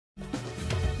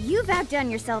You've outdone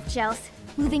yourself, Chels.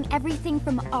 Moving everything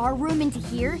from our room into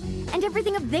here, and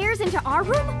everything of theirs into our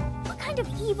room? What kind of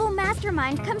evil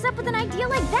mastermind comes up with an idea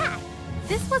like that?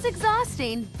 This was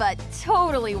exhausting, but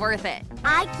totally worth it.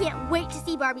 I can't wait to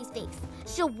see Barbie's face.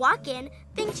 She'll walk in,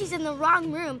 think she's in the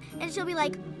wrong room, and she'll be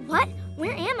like, what?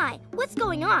 Where am I? What's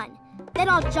going on? Then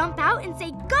I'll jump out and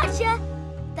say, gotcha!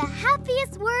 The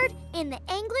happiest word in the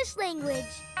English language.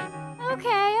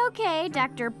 Okay,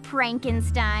 Dr.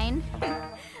 Prankenstein.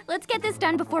 Let's get this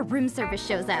done before room service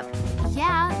shows up.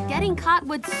 Yeah, getting caught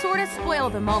would sort of spoil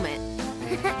the moment.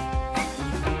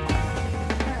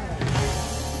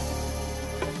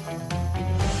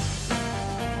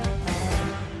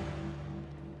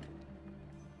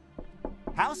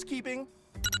 Housekeeping.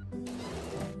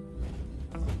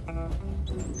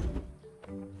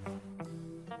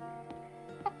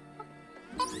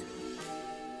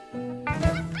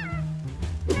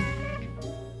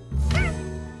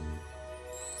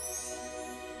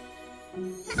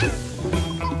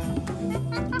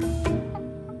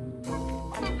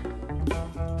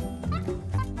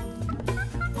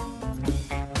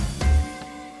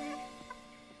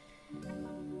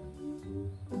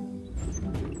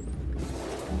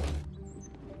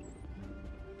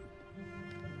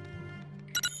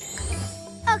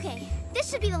 Okay,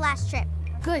 this should be the last trip.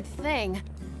 Good thing.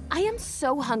 I am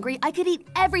so hungry, I could eat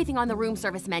everything on the room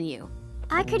service menu.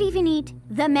 I could even eat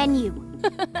the menu.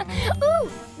 Ooh,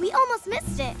 we almost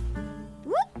missed it.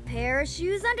 Whoop, pair of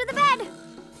shoes under the bed.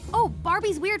 Oh,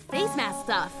 Barbie's weird face mask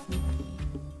stuff.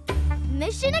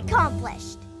 Mission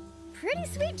accomplished. Pretty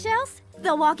sweet, Chels.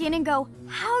 They'll walk in and go,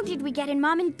 how did we get in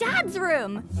Mom and Dad's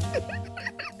room?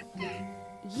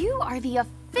 You are the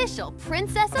official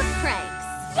princess of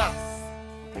pranks. Yes!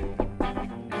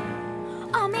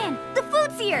 Oh man, the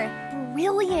food's here.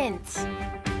 Brilliant.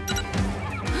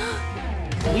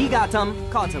 We got 'em,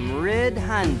 caught 'em red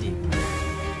handy.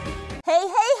 Hey!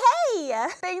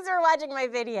 Thanks for watching my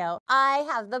video. I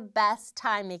have the best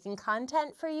time making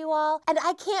content for you all, and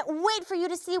I can't wait for you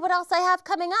to see what else I have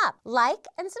coming up. Like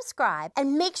and subscribe,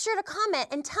 and make sure to comment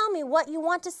and tell me what you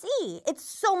want to see. It's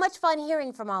so much fun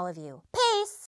hearing from all of you. Peace!